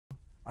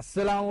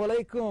Assalamu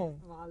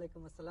alaikum. Wa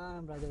alaikum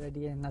assalam, Brother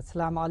Reddy, and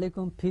assalamu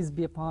alaikum. Peace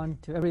be upon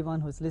to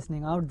everyone who's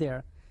listening out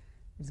there.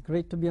 It's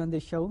great to be on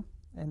this show,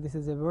 and this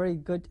is a very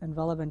good and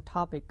relevant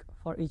topic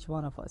for each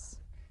one of us.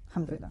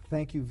 Alhamdulillah.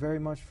 Thank you very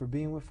much for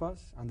being with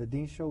us. On the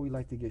Deen Show, we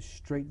like to get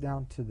straight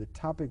down to the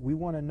topic. We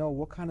want to know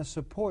what kind of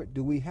support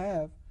do we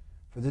have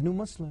for the new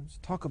Muslims.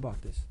 Talk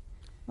about this.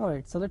 All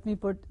right, so let me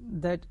put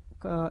that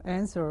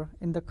answer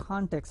in the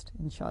context,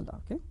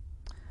 inshallah, okay?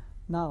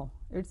 Now,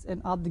 it's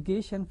an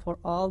obligation for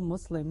all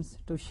Muslims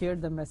to share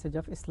the message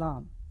of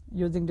Islam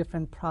using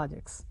different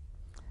projects.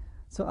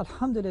 So,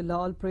 alhamdulillah,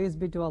 all praise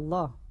be to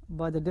Allah.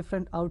 By the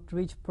different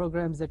outreach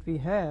programs that we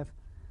have,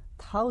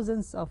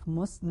 thousands of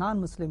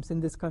non-Muslims in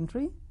this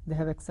country, they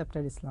have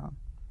accepted Islam.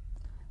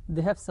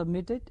 They have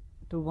submitted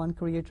to one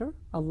Creator,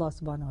 Allah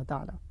subhanahu wa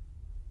ta'ala.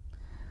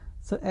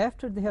 So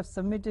after they have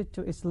submitted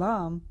to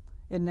Islam,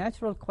 a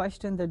natural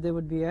question that they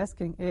would be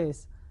asking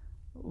is,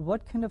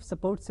 what kind of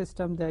support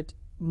system that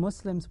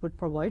Muslims would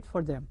provide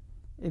for them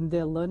in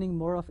their learning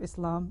more of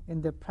Islam,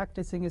 in their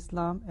practicing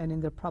Islam, and in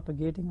their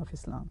propagating of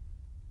Islam.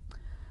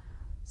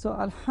 So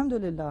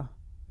alhamdulillah,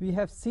 we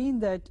have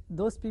seen that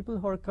those people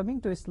who are coming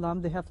to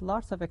Islam, they have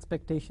lots of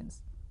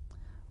expectations.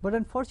 But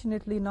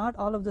unfortunately, not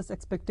all of those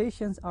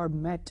expectations are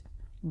met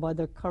by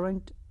the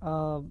current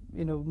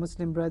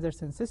Muslim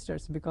brothers and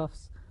sisters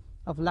because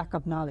of lack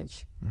of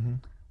knowledge,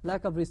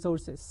 lack of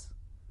resources,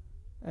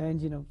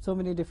 and so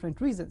many different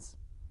reasons.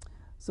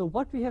 So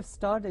what we have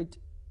started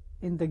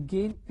in the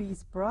Gain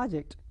Peace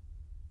project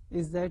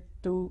is that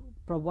to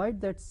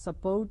provide that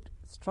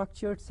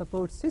structured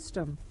support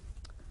system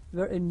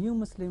where a new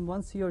Muslim,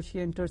 once he or she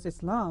enters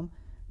Islam,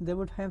 they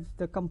would have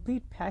the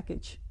complete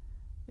package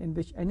in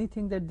which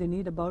anything that they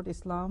need about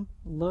Islam,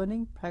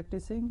 learning,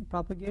 practicing,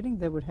 propagating,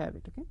 they would have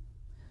it. Okay.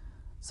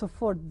 So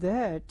for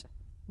that,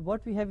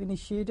 what we have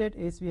initiated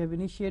is we have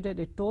initiated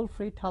a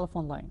toll-free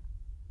telephone line,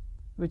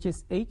 which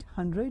is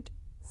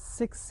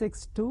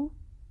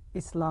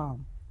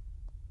 800-662-ISLAM.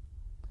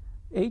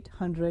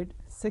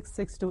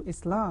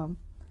 800-662-ISLAM.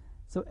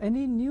 So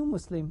any new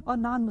Muslim or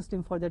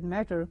non-Muslim for that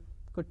matter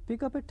could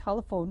pick up a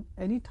telephone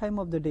any time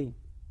of the day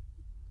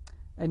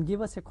and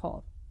give us a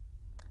call.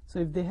 So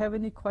if they have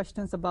any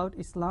questions about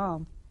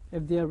Islam,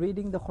 if they are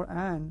reading the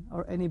Quran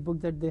or any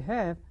book that they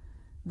have,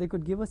 they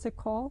could give us a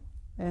call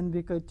and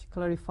we could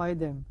clarify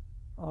them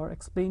or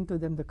explain to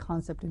them the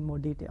concept in more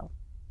detail.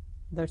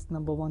 That's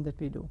number one that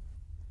we do.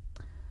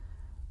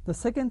 The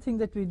second thing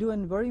that we do,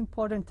 and very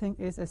important thing,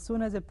 is as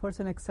soon as a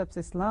person accepts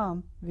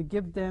Islam, we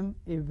give them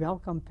a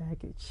welcome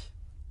package.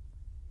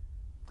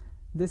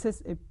 This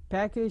is a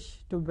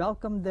package to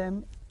welcome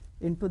them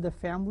into the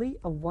family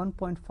of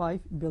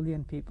 1.5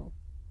 billion people.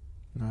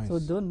 Nice. So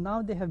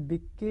now they have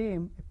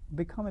become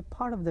a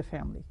part of the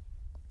family.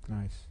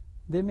 Nice.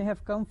 They may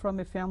have come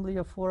from a family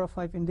of 4 or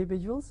 5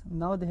 individuals.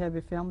 Now they have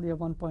a family of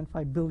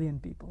 1.5 billion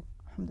people.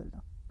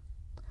 Alhamdulillah.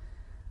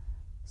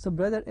 So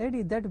Brother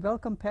Eddie, that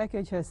welcome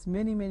package has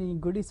many, many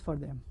goodies for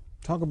them.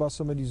 Talk about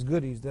some of these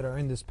goodies that are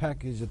in this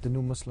package that the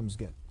new Muslims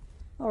get.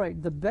 All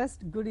right, the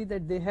best goodie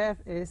that they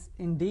have is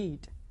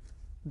indeed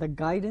the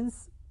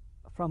guidance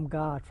from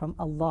God, from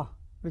Allah,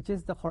 which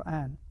is the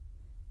Quran.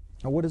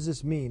 Now what does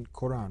this mean,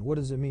 Quran? What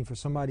does it mean for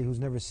somebody who's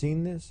never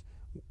seen this?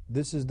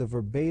 This is the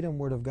verbatim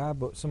word of God,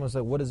 but someone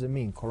said, what does it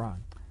mean,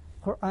 Quran?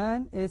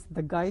 Quran is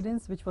the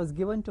guidance which was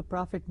given to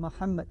Prophet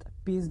Muhammad,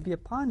 peace be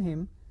upon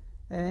him,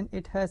 and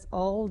it has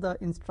all the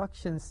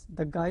instructions,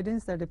 the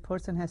guidance that a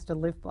person has to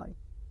live by.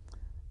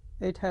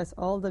 It has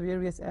all the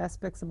various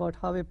aspects about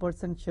how a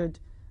person should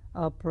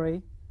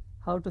pray,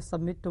 how to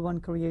submit to one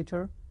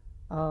Creator,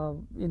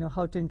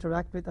 how to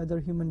interact with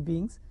other human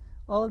beings,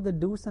 all the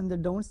do's and the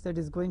don'ts that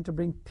is going to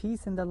bring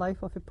peace in the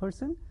life of a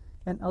person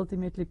and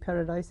ultimately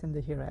paradise in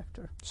the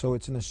hereafter. So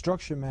it's an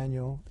instruction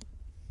manual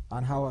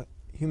on how a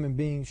human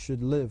being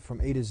should live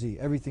from A to Z.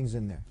 Everything's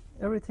in there.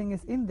 Everything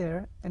is in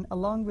there, and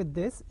along with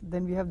this,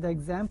 then we have the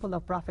example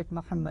of Prophet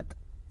Muhammad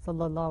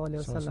sallallahu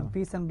alaihi wasallam,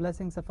 peace and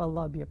blessings of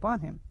Allah be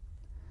upon him.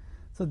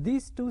 So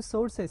these two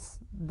sources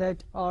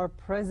that are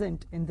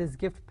present in this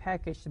gift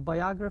package, the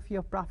biography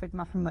of Prophet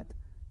Muhammad,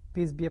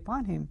 peace be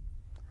upon him,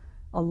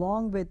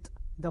 along with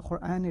the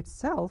Quran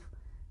itself,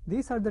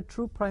 these are the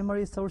true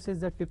primary sources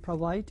that we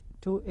provide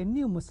to a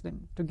new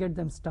Muslim to get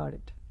them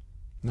started.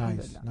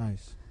 Nice,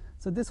 nice.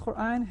 So this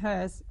Quran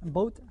has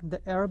both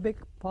the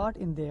Arabic part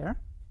in there.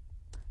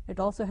 It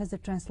also has a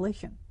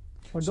translation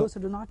for those who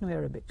do not know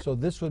Arabic. So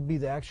this would be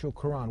the actual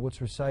Quran, what's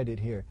recited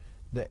here.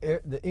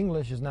 The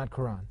English is not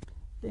Quran.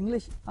 The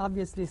English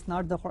obviously is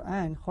not the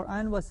Quran.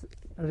 Quran was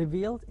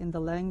revealed in the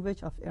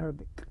language of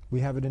Arabic.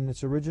 We have it in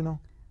its original?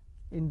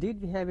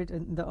 Indeed, we have it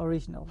in the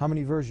original. How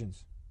many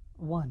versions?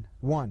 One.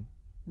 One.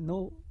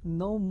 No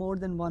more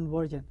than one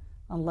version.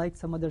 Unlike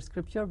some other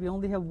scripture, we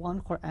only have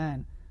one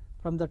Quran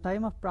from the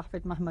time of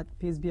Prophet Muhammad,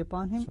 peace be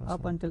upon him,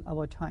 up until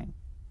our time.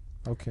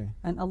 Okay.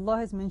 And Allah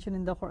has mentioned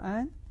in the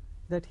Quran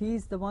that He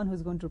is the one who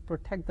is going to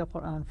protect the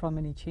Quran from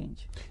any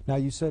change. Now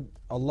you said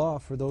Allah,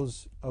 for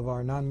those of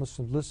our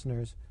non-Muslim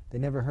listeners, they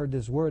never heard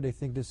this word. They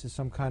think this is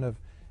some kind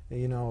of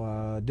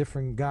a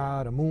different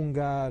god, a moon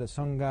god, a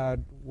sun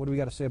god. What do we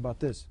got to say about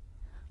this?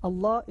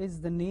 Allah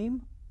is the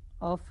name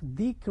of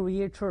the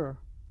creator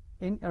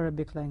in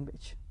Arabic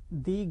language,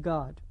 the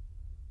God.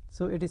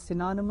 So it is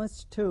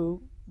synonymous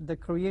to the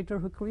creator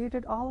who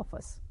created all of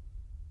us,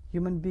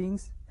 human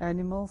beings,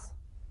 animals,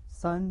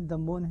 sun, the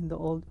moon, and the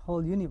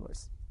whole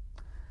universe.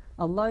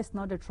 Allah is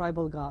not a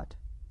tribal God.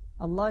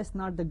 Allah is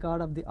not the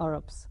God of the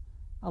Arabs.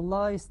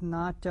 Allah is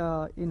not,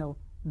 the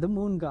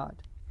moon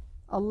God.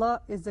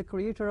 Allah is the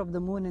creator of the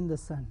moon and the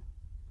sun.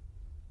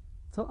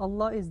 So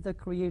Allah is the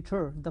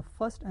creator, the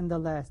first and the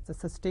last, the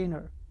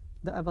sustainer,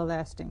 the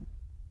everlasting,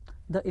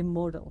 the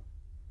immortal,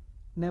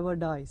 never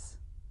dies.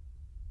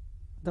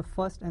 The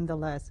first and the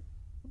last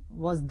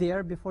was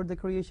there before the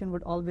creation,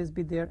 would always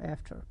be there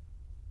after.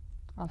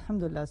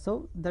 Alhamdulillah.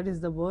 So that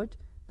is the word,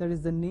 that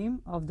is the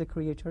name of the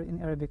creator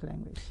in Arabic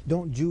language.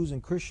 Don't Jews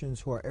and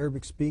Christians who are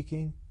Arabic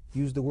speaking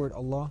use the word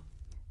Allah?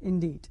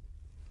 Indeed.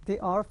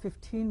 There are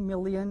 15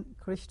 million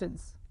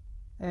Christians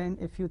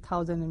and a few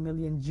thousand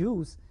million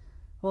Jews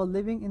who are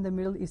living in the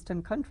Middle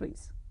Eastern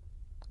countries.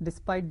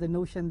 Despite the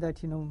notion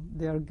that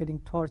they are getting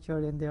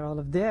tortured and they are all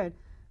of that,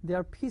 they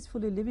are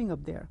peacefully living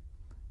up there.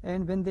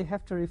 And when they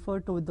have to refer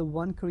to the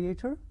one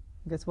creator,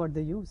 guess what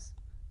they use?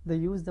 They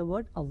use the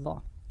word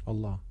Allah.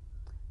 Allah.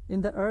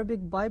 In the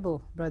Arabic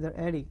Bible, Brother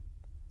Eddie,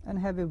 and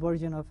have a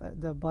version of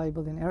the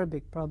Bible in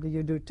Arabic, probably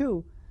you do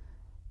too,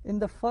 in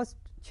the first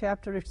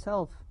chapter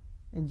itself,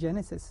 in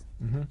Genesis,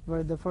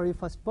 where the very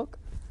first book,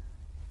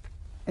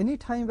 any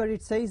time where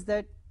it says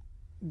that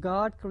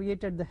God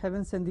created the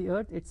heavens and the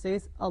earth, it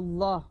says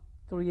Allah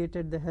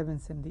created the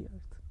heavens and the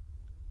earth.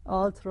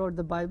 All throughout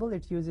the Bible,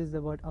 it uses the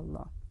word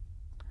Allah.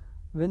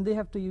 When they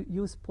have to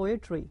use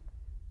poetry,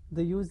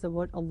 they use the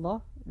word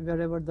Allah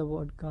wherever the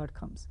word God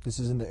comes. This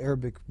is in the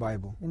Arabic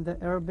Bible. In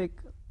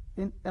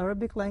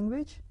Arabic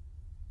language,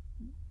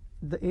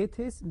 the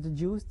atheists, the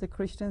Jews, the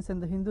Christians,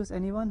 and the Hindus,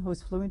 anyone who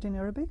is fluent in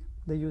Arabic,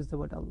 they use the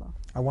word Allah.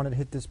 I wanted to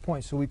hit this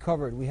point. So we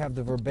have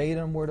the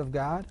verbatim word of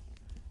God,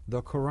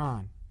 the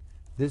Quran.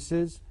 This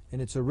is, in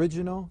its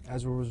original,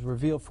 as it was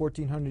revealed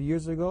 1400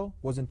 years ago,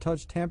 wasn't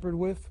touched, tampered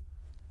with.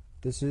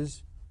 This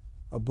is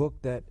a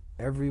book that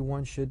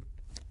everyone should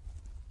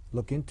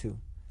look into.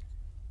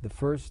 The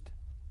first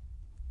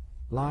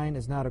line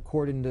is not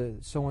according to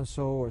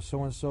so-and-so or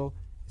so-and-so.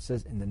 It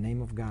says, in the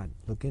name of God.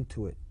 Look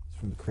into it. It's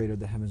from the creator of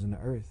the heavens and the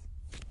earth.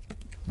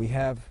 We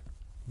have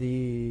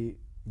the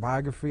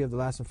biography of the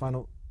last and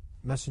final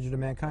messenger to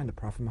mankind, the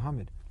Prophet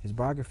Muhammad. His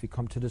biography,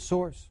 come to the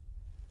source.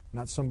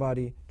 Not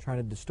somebody trying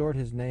to distort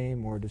his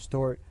name or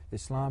distort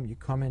Islam. You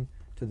come in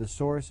to the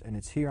source, and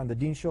it's here on the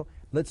Deen Show.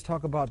 Let's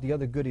talk about the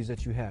other goodies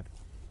that you have.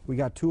 We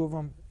got 2 of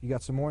them. You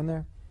got some more in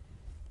there?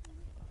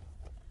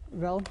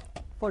 Well,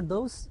 for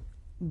those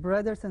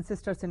brothers and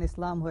sisters in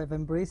Islam who have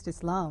embraced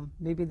Islam,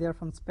 maybe they're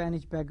from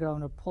Spanish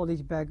background or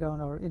Polish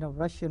background or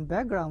Russian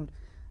background,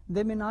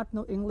 they may not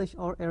know English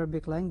or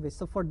Arabic language.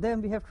 So for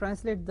them, we have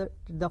translated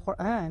the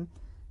Quran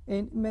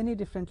in many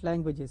different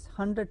languages,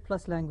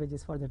 100+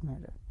 languages for that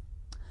matter.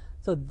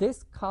 So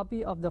this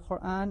copy of the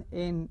Quran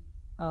in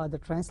the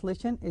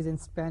translation is in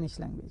Spanish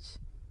language.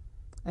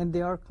 And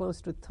there are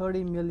close to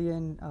 30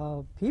 million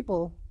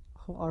people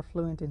who are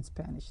fluent in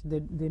Spanish.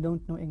 They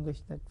don't know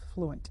English that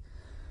fluent.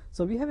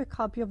 So we have a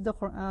copy of the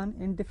Quran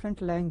in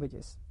different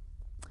languages.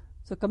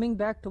 So coming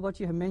back to what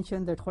you have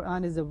mentioned, that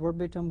Quran is a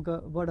verbatim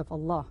word of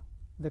Allah,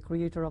 the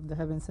creator of the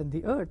heavens and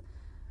the earth.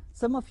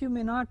 Some of you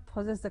may not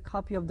possess the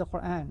copy of the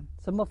Quran.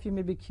 Some of you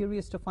may be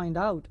curious to find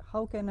out,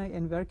 how can I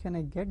and where can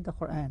I get the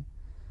Quran?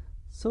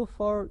 So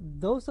for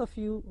those of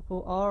you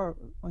who are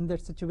in that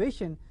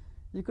situation,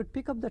 you could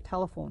pick up the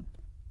telephone.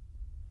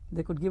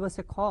 They could give us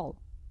a call.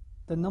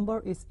 The number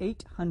is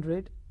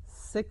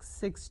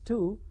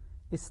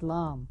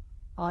 800-662-ISLAM,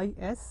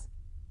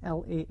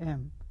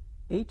 ISLAM,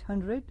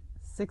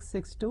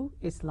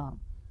 800-662-ISLAM,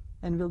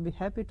 and we'll be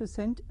happy to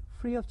send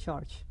free of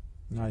charge.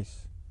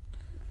 Nice.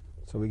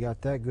 So we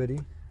got that goodie.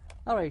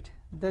 All right.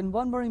 Then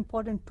one more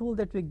important tool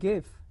that we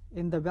give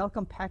in the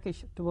welcome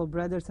package to our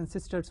brothers and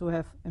sisters who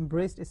have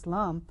embraced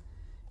Islam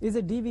is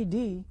a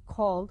DVD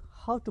called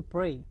How to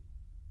Pray.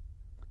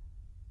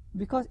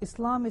 Because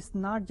Islam is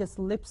not just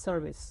lip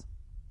service.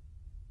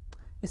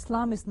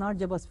 Islam is not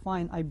just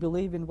fine, I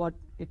believe in what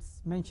it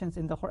mentions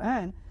in the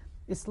Quran.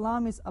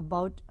 Islam is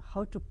about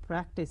how to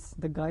practice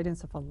the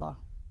guidance of Allah.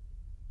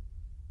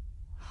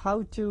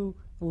 How to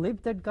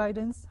live that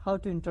guidance, how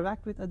to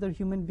interact with other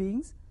human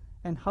beings,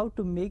 and how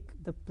to make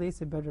the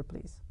place a better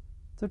place.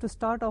 So to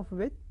start off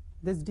with,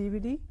 this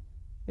DVD,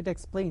 it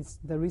explains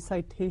the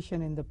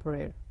recitation in the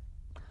prayer,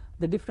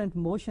 the different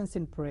motions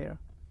in prayer,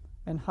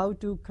 and how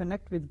to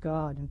connect with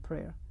God in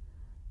prayer.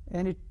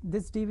 And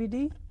this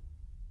DVD,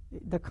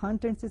 the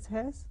contents it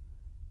has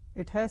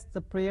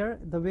the prayer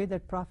the way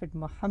that Prophet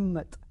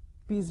Muhammad,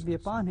 peace be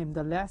upon him,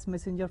 the last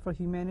messenger for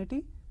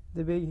humanity,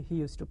 the way he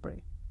used to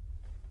pray.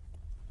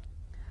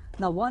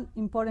 Now one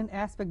important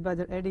aspect,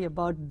 Brother Eddie,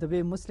 about the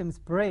way Muslims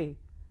pray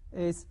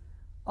is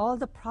all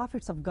the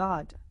prophets of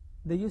God,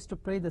 they used to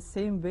pray the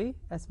same way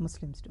as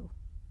Muslims do.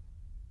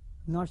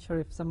 Not sure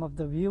if some of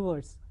the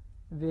viewers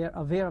we are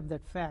aware of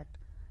that fact.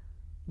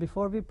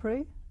 Before we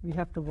pray, we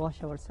have to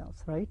wash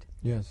ourselves, right?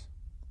 Yes.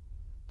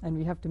 And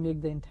we have to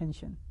make the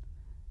intention.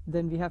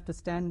 Then we have to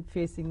stand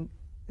facing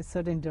a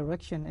certain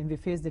direction, and we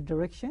face the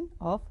direction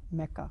of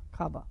Mecca,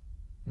 Kaaba,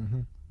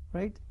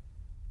 right?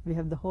 We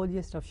have the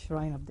holiest of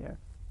shrine up there.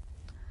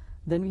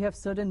 Then we have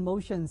certain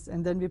motions,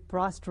 and then we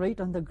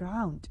prostrate on the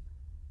ground,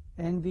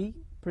 and we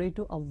pray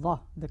to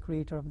Allah, the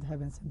creator of the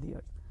heavens and the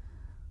earth.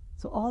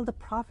 So all the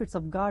prophets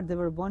of God, there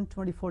were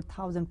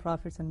 124,000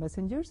 prophets and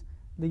messengers,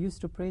 they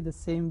used to pray the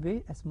same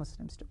way as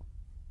Muslims do.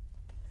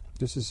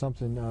 This is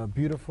something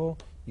beautiful.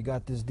 You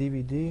got this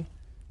DVD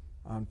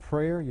on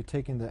prayer. You're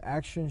taking the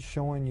action,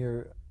 showing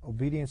your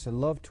obedience and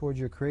love towards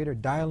your Creator,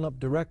 dial up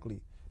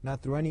directly,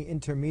 not through any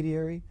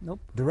intermediary. Nope.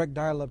 Direct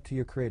dial up to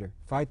your Creator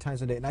 5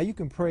 times a day. Now you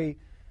can pray,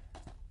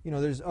 you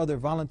know, there's other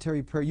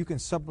voluntary prayer. You can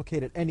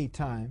supplicate at any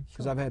time,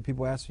 because I've had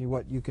people ask me,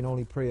 what, you can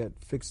only pray at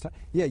fixed time.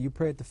 Yeah, you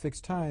pray at the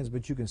fixed times,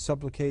 but you can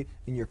supplicate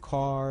in your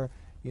car,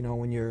 you know,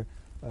 when you're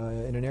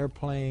in an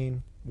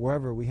airplane,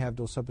 wherever we have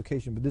those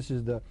supplications. But this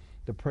is the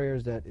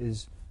prayers that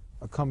is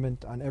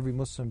incumbent on every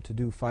Muslim to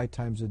do 5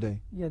 times a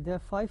day. Yeah, there are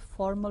 5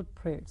 formal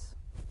prayers,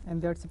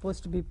 and they're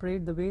supposed to be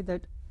prayed the way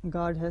that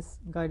God has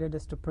guided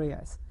us to pray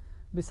as.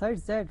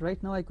 Besides that,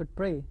 right now I could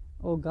pray,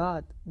 oh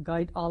God,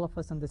 guide all of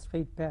us on the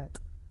straight path,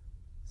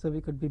 so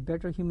we could be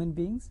better human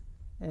beings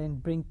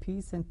and bring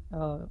peace and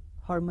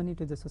harmony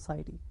to the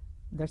society.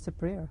 That's a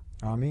prayer.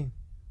 Ameen.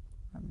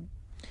 Ameen.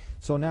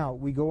 So now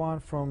we go on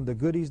from the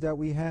goodies that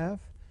we have.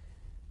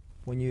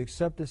 When you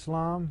accept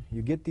Islam,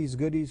 you get these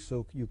goodies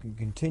so you can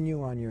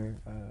continue on your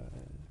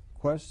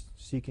quest,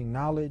 seeking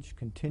knowledge,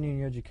 continuing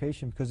your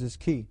education, because it's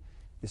key.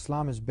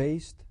 Islam is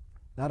based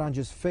not on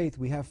just faith.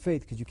 We have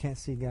faith because you can't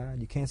see God,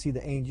 you can't see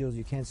the angels,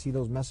 you can't see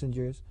those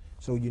messengers,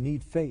 so you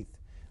need faith.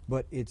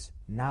 But it's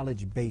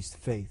knowledge-based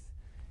faith.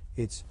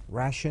 It's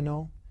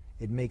rational,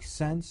 it makes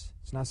sense,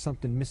 it's not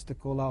something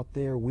mystical out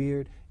there,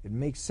 weird. It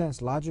makes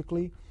sense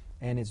logically,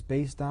 and it's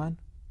based on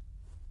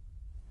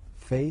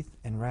faith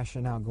and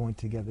rationale going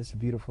together. It's a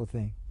beautiful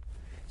thing.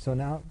 So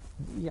now,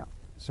 Yeah.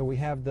 so we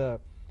have the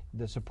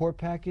support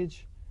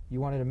package.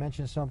 You wanted to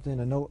mention something,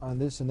 a note on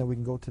this, and then we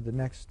can go to the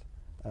next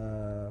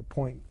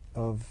point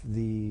of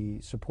the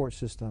support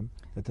system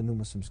that the new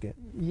Muslims get.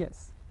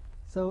 Yes.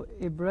 So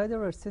a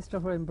brother or sister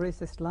who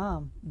embrace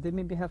Islam, they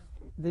may be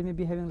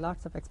having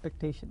lots of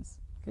expectations.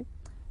 Okay,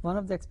 one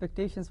of the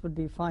expectations would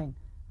be, fine,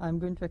 I'm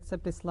going to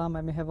accept Islam,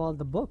 I may have all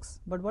the books,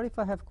 but what if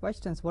I have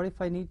questions? What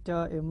if I need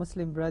a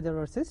Muslim brother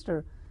or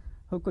sister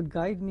who could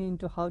guide me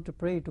into how to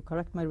pray, to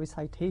correct my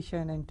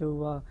recitation, and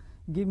to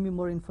give me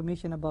more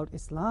information about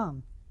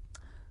Islam?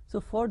 So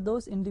for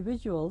those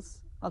individuals,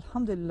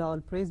 alhamdulillah,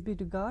 all praise be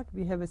to God,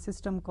 we have a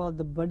system called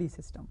the buddy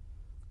system,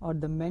 or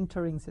the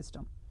mentoring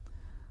system.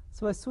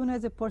 So as soon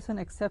as a person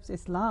accepts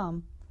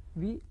Islam,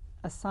 we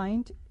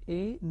assigned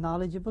a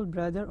knowledgeable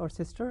brother or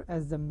sister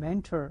as the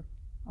mentor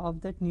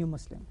of that new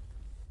Muslim.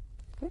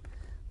 Okay?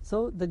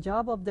 So the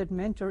job of that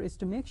mentor is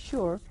to make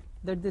sure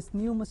that this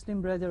new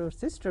Muslim brother or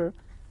sister,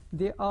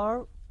 they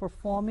are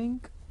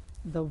performing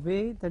the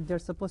way that they're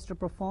supposed to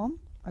perform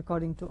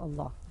according to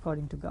Allah,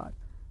 according to God,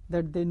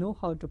 that they know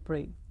how to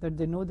pray, that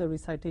they know the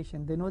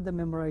recitation, they know the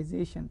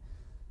memorization.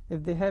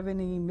 If they have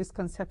any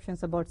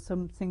misconceptions about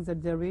some things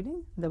that they're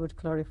reading, they would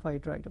clarify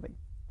it right away.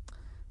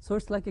 So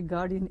it's like a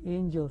guardian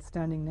angel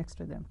standing next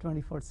to them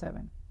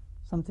 24/7,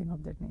 something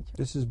of that nature.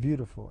 This is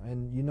beautiful.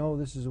 And you know,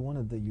 this is one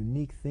of the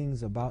unique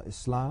things about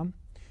Islam.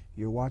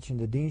 You're watching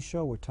the Deen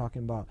Show. We're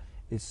talking about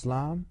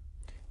Islam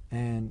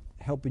and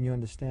helping you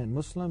understand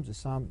Muslims.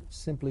 Islam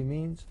simply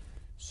means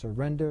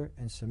surrender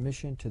and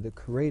submission to the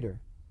Creator,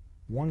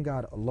 one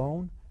God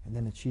alone, and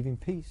then achieving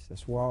peace.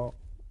 That's why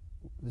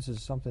this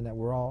is something that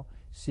we're all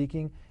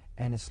seeking.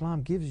 And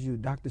Islam gives you,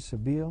 Dr.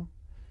 Sabeel,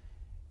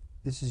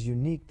 this is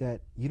unique, that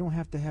you don't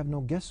have to have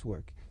no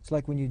guesswork. It's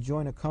like when you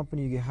join a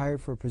company, you get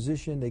hired for a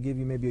position, they give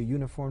you maybe a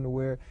uniform to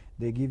wear,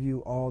 they give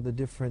you all the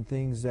different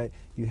things that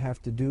you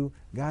have to do.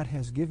 God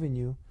has given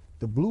you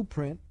the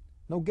blueprint,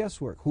 no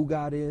guesswork. Who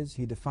God is,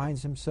 He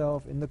defines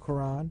Himself in the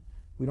Quran.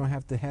 We don't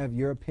have to have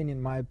your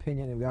opinion, my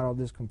opinion, and we got all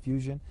this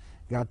confusion.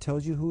 God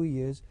tells you who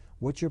He is,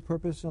 what your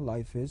purpose in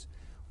life is,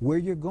 where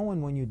you're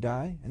going when you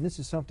die, and this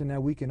is something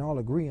that we can all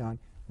agree on.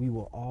 We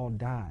will all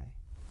die.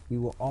 We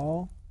will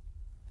all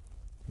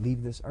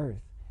leave this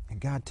earth. And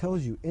God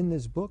tells you in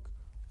this book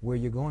where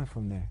you're going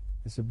from there.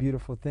 It's a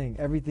beautiful thing.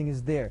 Everything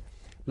is there.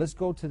 Let's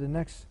go to the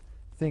next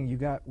thing.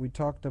 We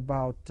talked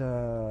about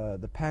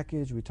the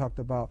package. We talked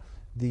about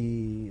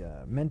the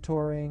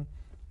mentoring,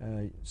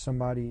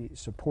 somebody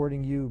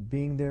supporting you,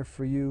 being there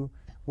for you.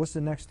 What's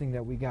the next thing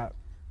that we got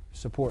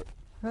support?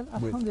 Well,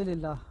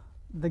 alhamdulillah,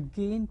 the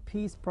Gain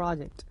Peace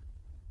Project.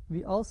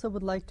 We also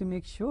would like to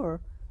make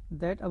sure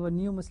that our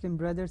new Muslim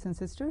brothers and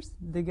sisters,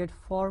 they get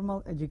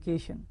formal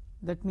education.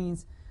 That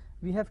means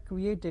we have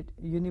created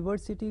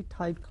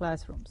university-type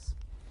classrooms,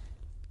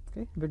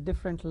 okay, with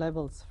different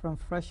levels, from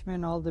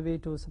freshmen all the way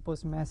to,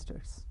 suppose,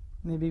 masters.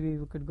 Maybe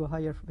we could go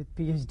higher with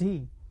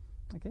PhD,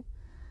 okay.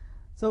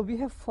 So we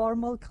have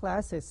formal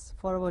classes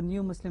for our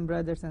new Muslim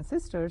brothers and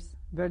sisters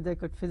where they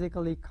could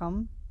physically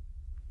come,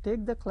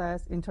 take the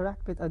class,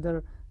 interact with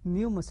other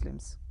new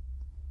Muslims.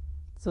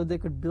 So they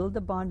could build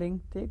the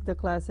bonding, take the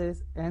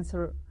classes,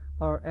 answer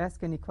or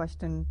ask any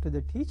question to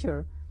the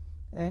teacher,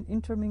 and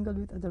intermingle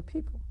with other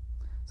people.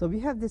 So we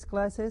have these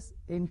classes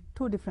in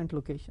 2 different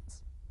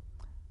locations.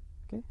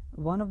 Okay?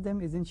 One of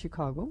them is in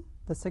Chicago.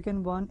 The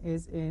second one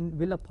is in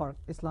Villa Park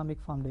Islamic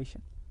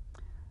Foundation.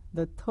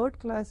 The third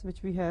class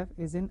which we have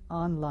is in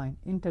online,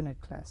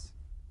 internet class.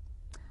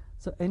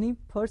 So any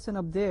person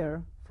up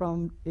there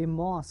from a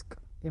mosque,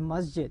 a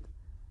masjid,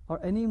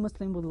 or any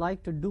Muslim would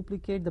like to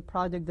duplicate the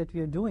project that we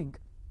are doing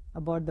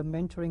about the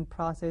mentoring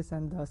process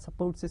and the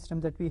support system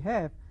that we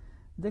have,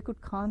 they could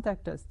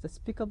contact us.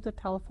 Just pick up the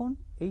telephone,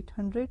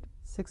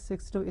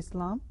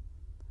 800-662-ISLAM.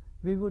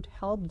 We would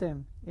help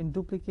them in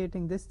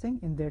duplicating this thing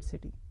in their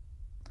city.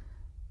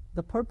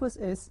 The purpose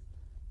is,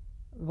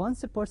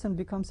 once a person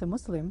becomes a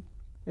Muslim,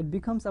 it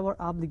becomes our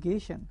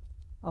obligation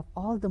of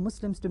all the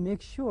Muslims to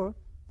make sure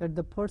that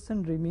the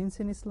person remains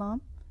in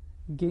Islam,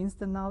 gains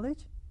the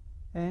knowledge,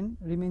 and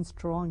remains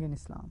strong in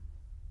Islam.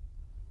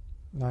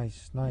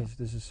 Nice, nice.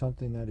 This is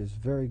something that is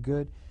very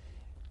good.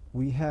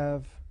 We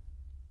have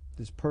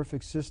this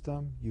perfect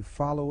system. You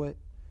follow it.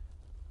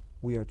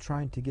 We are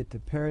trying to get to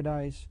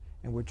paradise,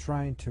 and we're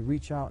trying to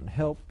reach out and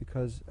help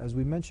because, as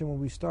we mentioned when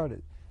we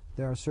started,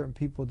 there are certain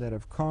people that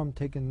have come,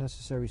 taken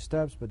necessary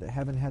steps, but they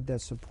haven't had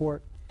that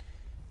support,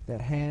 that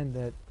hand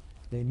that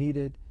they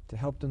needed to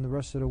help them the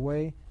rest of the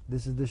way.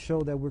 This is the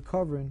show that we're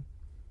covering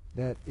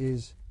that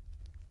is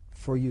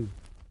for you.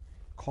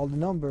 Call the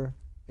number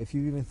if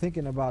you're even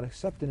thinking about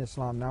accepting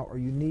Islam now, or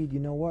you need, you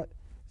know what,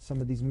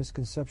 some of these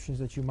misconceptions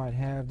that you might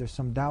have, there's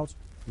some doubts.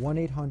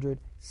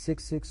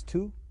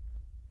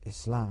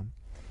 1-800-662-ISLAM.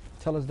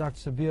 Tell us,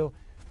 Dr. Sabeel,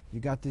 you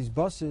got these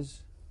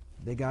buses,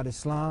 they got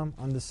Islam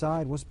on the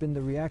side. What's been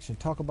the reaction?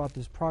 Talk about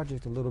this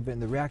project a little bit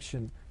and the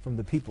reaction from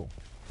the people.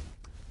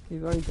 Okay,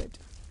 very good.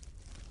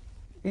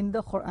 In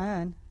the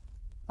Quran,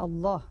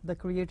 Allah, the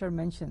Creator,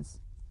 mentions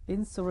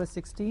in Surah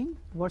 16,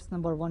 verse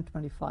number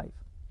 125,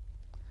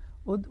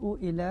 Ud'u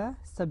ila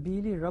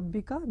sabili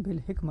rabbika bil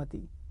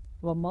hikmati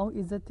wa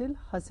mau'izatil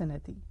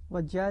hasanati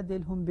wa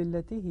jadilhum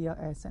billati hiya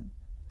ahsan.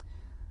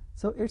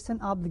 So it's an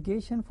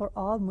obligation for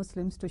all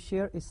Muslims to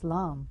share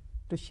Islam,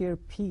 to share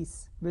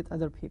peace with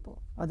other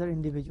people, other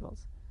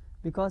individuals,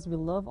 because we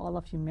love all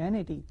of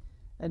humanity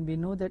and we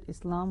know that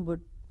Islam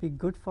would be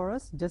good for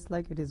us just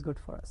like it is good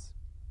for us.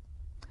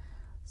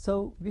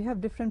 So we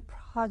have different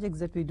projects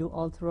that we do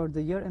all throughout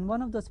the year, and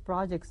one of those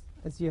projects,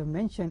 as you have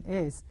mentioned,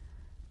 is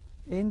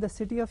in the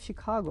city of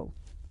Chicago.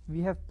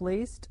 We have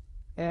placed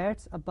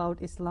ads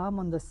about Islam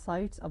on the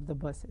sides of the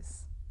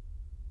buses.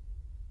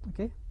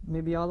 Okay,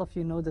 maybe all of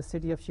you know the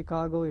city of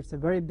Chicago. It's a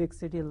very big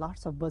city,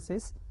 lots of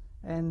buses,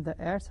 and the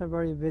ads are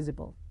very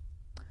visible.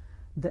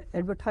 The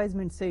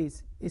advertisement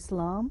says,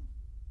 Islam,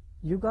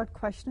 you got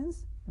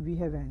questions, we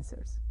have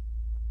answers.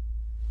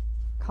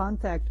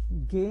 Contact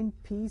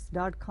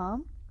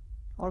gainpeace.com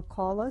or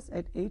call us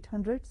at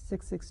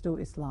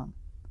 800-662-ISLAM.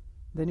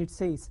 Then it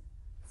says,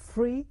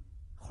 free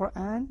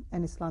Quran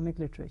and Islamic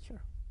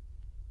literature.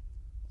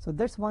 So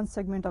that's one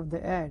segment of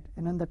the ad,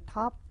 and on the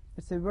top,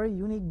 it's a very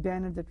unique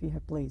banner that we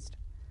have placed.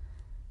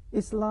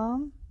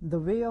 Islam, the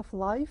way of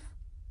life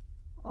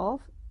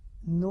of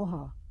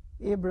Noah,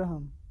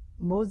 Abraham,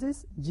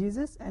 Moses,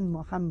 Jesus, and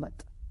Muhammad.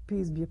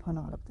 Peace be upon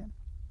all of them.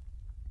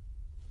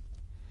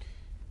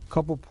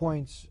 Couple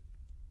points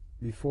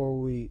before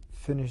we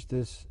finish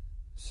this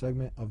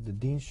segment of the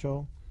Deen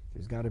Show.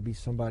 There's got to be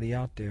somebody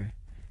out there.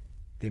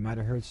 They might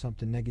have heard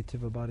something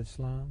negative about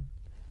Islam.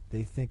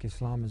 They think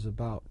Islam is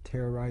about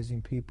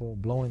terrorizing people,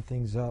 blowing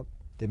things up.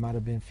 They might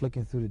have been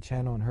flicking through the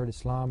channel and heard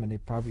Islam, and they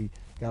probably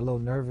got a little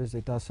nervous.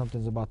 They thought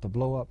something's about to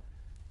blow up.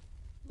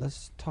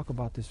 Let's talk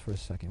about this for a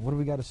second. What do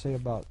we got to say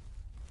about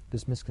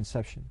this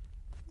misconception?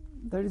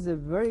 That is a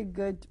very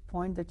good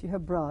point that you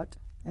have brought,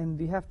 and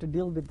we have to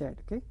deal with that,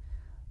 okay?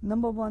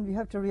 Number one, we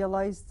have to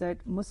realize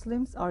that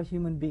Muslims are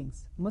human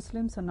beings.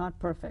 Muslims are not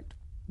perfect,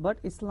 but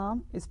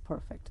Islam is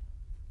perfect.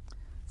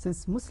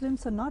 Since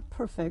Muslims are not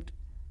perfect,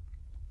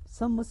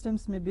 some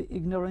Muslims may be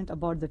ignorant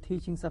about the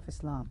teachings of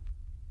Islam.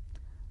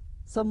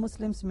 Some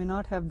Muslims may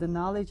not have the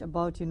knowledge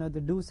about,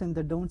 the do's and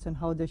the don'ts and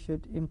how they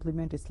should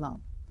implement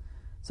Islam.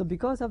 So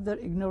because of their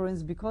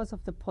ignorance, because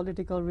of the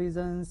political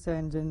reasons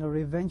and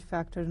revenge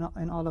factor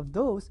and all of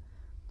those,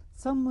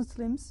 some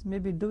Muslims may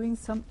be doing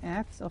some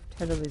acts of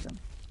terrorism.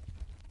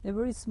 A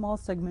very small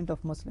segment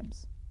of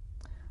Muslims.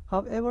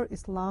 However,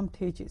 Islam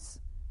teaches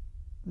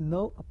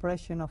no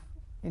oppression of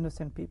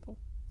innocent people,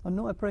 or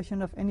no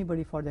oppression of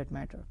anybody for that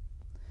matter.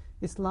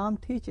 Islam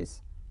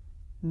teaches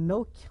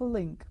no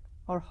killing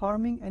or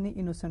harming any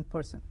innocent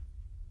person.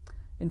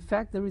 In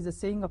fact, there is a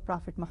saying of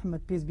Prophet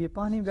Muhammad, peace be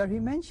upon him, where he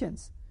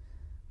mentions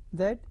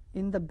that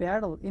in the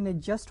battle, in a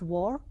just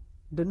war,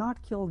 do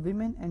not kill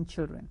women and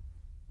children.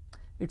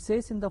 It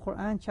says in the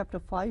Quran, chapter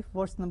 5,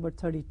 verse number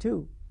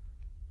 32,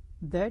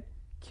 that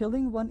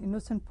killing one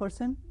innocent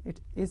person, it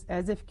is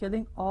as if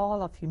killing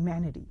all of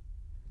humanity.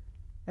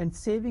 And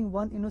saving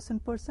one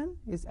innocent person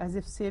is as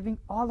if saving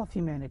all of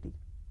humanity.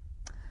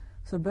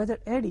 So Brother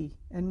Eddie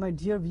and my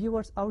dear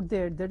viewers out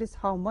there, that is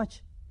how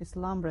much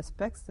Islam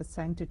respects the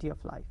sanctity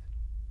of life.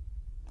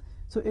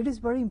 So it is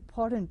very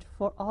important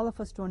for all of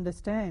us to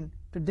understand,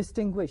 to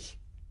distinguish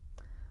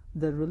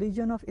the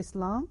religion of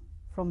Islam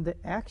from the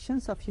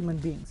actions of human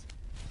beings.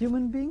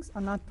 Human beings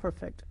are not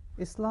perfect.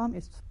 Islam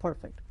is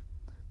perfect.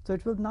 So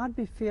it will not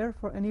be fair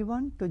for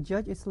anyone to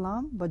judge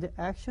Islam by the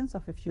actions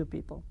of a few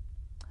people.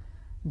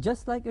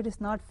 Just like it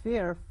is not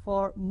fair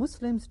for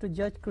Muslims to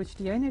judge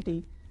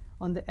Christianity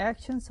on the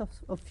actions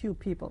of few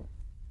people.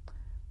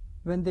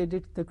 When they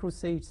did the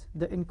Crusades,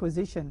 the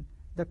Inquisition,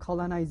 the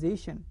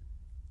colonization,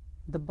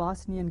 the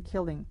Bosnian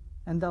killing,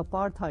 and the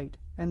apartheid,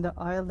 and the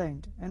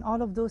Ireland, and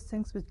all of those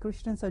things which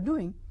Christians are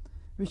doing,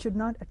 we should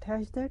not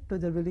attach that to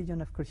the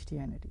religion of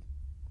Christianity.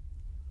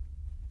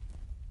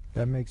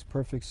 That makes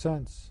perfect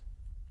sense.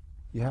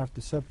 You have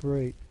to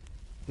separate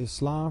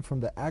Islam from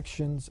the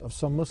actions of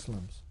some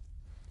Muslims.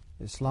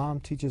 Islam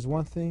teaches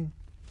one thing.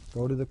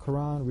 Go to the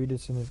Quran, read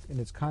it in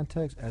its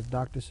context, as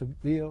Dr.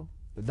 Sabeel,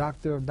 the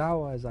doctor of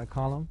Dawah, as I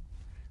call him,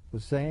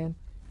 was saying.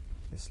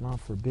 Islam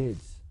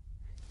forbids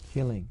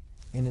killing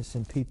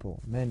innocent people,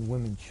 men,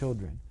 women,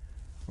 children,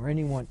 or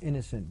anyone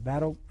innocent.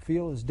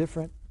 Battlefield is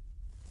different.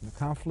 In the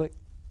conflict,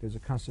 there's a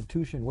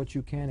constitution, what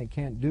you can and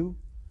can't do.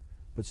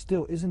 But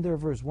still, isn't there a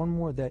verse, one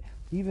more, that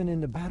even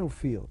in the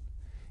battlefield,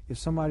 if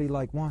somebody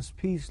like wants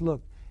peace,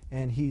 look,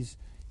 and he's,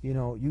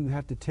 you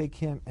have to take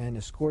him and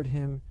escort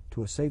him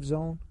to a safe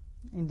zone.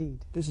 Indeed.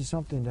 This is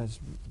something that's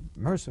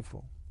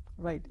merciful.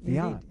 Right.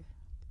 Beyond.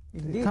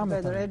 Indeed,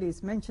 Brother Eddie,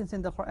 it mentions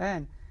in the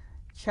Quran,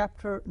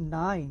 chapter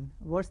 9,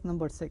 verse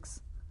number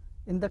 6.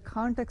 In the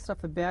context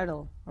of a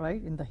battle,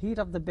 right, in the heat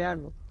of the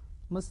battle,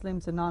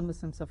 Muslims and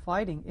non-Muslims are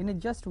fighting in a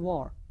just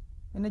war.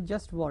 In a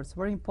just war, it's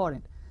very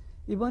important.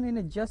 Even in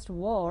a just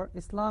war,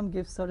 Islam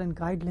gives certain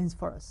guidelines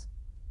for us.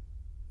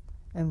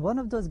 And one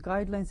of those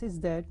guidelines is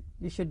that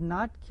you should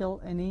not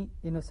kill any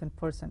innocent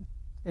person,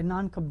 a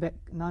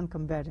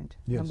non-combatant,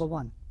 yes. Number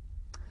one.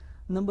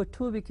 Number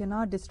two, we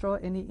cannot destroy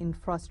any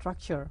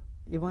infrastructure,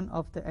 even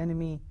of the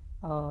enemy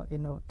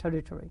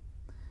territory.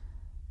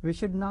 We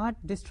should not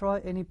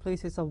destroy any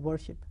places of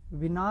worship.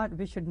 We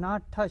should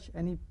not touch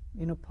any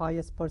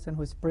pious person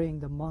who is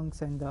praying, the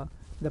monks and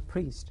the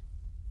priest.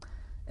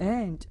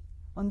 And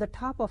on the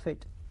top of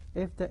it,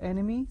 if the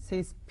enemy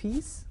says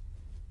peace,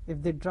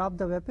 if they drop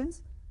the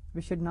weapons,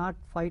 we should not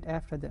fight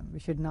after them. We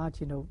should not,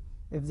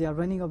 if they are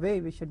running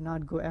away, we should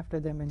not go after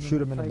them and shoot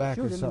them in the back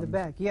shoot or them something. In the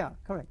back. Yeah,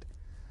 correct.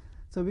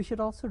 So we should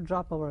also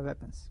drop our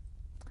weapons.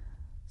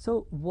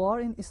 So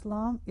war in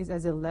Islam is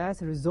as a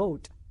last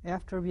resort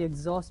after we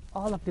exhaust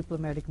all of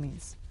diplomatic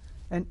means.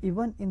 And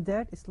even in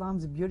that,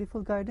 Islam's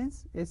beautiful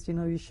guidance is,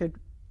 you should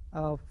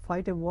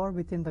fight a war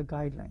within the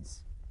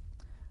guidelines.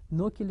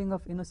 No killing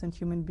of innocent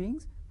human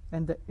beings,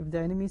 and if the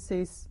enemy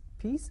says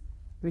peace,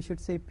 we should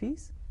say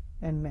peace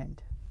and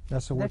mend.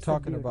 That's what we're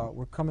talking about.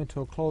 We're coming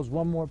to a close.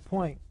 One more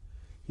point.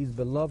 He's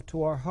beloved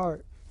to our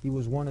heart. He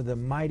was one of the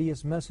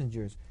mightiest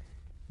messengers.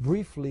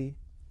 Briefly,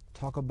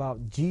 talk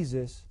about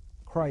Jesus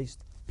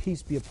Christ,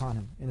 peace be upon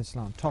him, in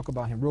Islam. Talk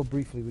about him real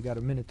briefly. We got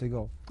a minute to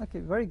go. Okay,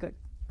 very good.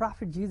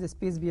 Prophet Jesus,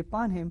 peace be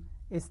upon him,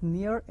 is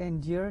near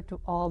and dear to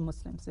all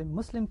Muslims. A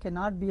Muslim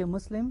cannot be a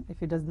Muslim if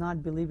he does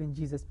not believe in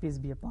Jesus, peace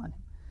be upon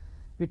him.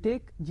 We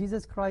take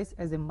Jesus Christ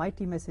as a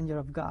mighty messenger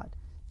of God.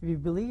 We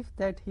believe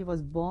that he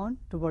was born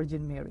to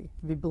Virgin Mary.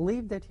 We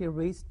believe that he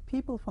raised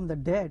people from the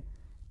dead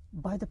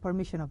by the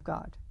permission of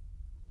God.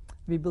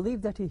 We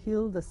believe that he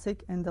healed the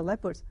sick and the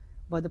lepers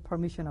by the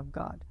permission of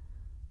God.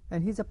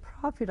 And he's a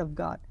prophet of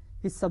God.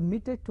 He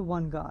submitted to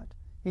one God.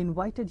 He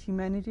invited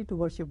humanity to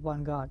worship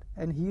one God.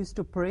 And he used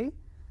to pray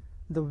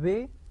the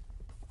way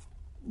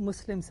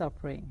Muslims are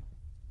praying.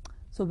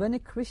 So when a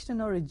Christian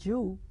or a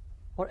Jew,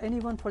 or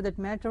anyone for that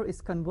matter,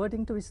 is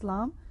converting to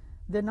Islam,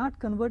 they're not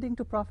converting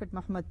to Prophet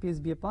Muhammad, peace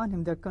be upon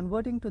him. They're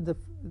converting to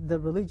the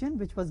religion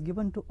which was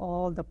given to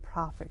all the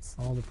prophets.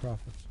 All the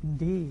prophets.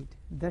 Indeed.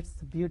 That's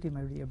the beauty,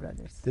 my dear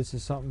brothers. This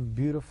is something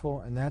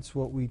beautiful, and that's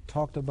what we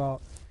talked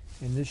about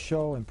in this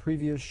show and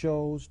previous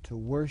shows, to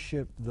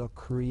worship the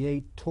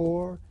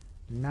Creator,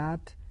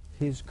 not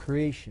his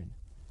creation.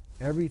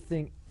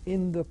 Everything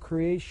in the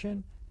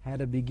creation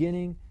had a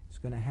beginning, it's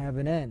going to have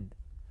an end.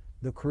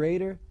 The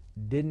Creator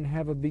didn't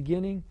have a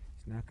beginning,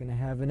 it's not going to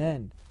have an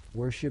end.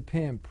 Worship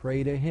him,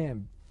 pray to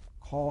him,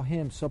 call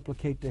him,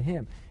 supplicate to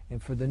him.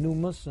 And for the new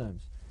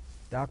Muslims,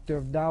 Doctor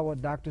of Dawah,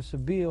 Dr.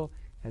 Sabeel,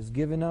 has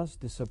given us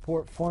the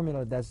support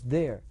formula that's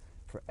there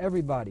for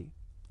everybody.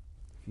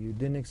 If you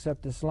didn't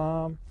accept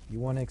Islam, you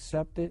want to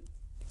accept it,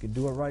 you can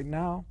do it right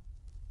now.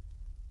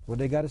 What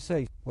they got to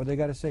say? What they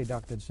got to say,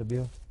 Dr.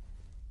 Sabeel?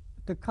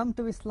 To come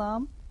to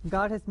Islam,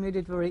 God has made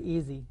it very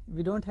easy.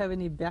 We don't have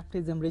any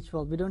baptism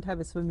ritual. We don't have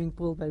a swimming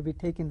pool where we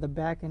take in the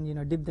back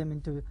and dip them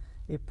into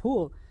a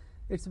pool.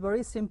 It's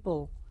very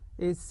simple.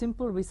 A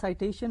simple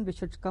recitation which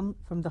should come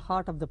from the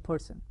heart of the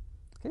person.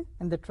 Okay?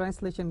 And the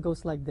translation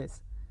goes like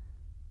this.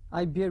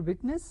 I bear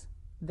witness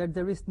that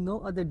there is no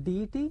other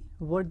deity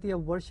worthy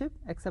of worship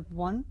except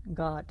one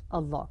God,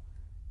 Allah.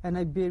 And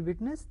I bear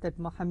witness that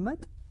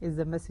Muhammad is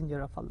the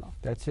messenger of Allah.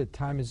 That's it.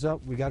 Time is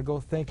up. We got to go.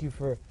 Thank you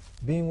for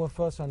being with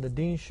us on the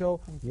Deen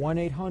Show.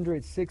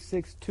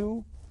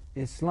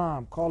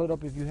 1-800-662-ISLAM. Call it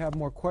up if you have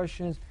more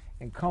questions.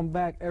 And come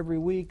back every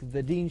week.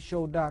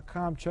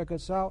 TheDeenShow.com. Check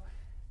us out.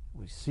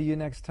 We'll see you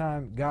next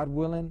time. God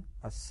willing.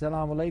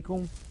 Assalamu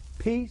alaikum.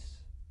 Peace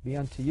be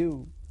unto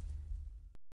you.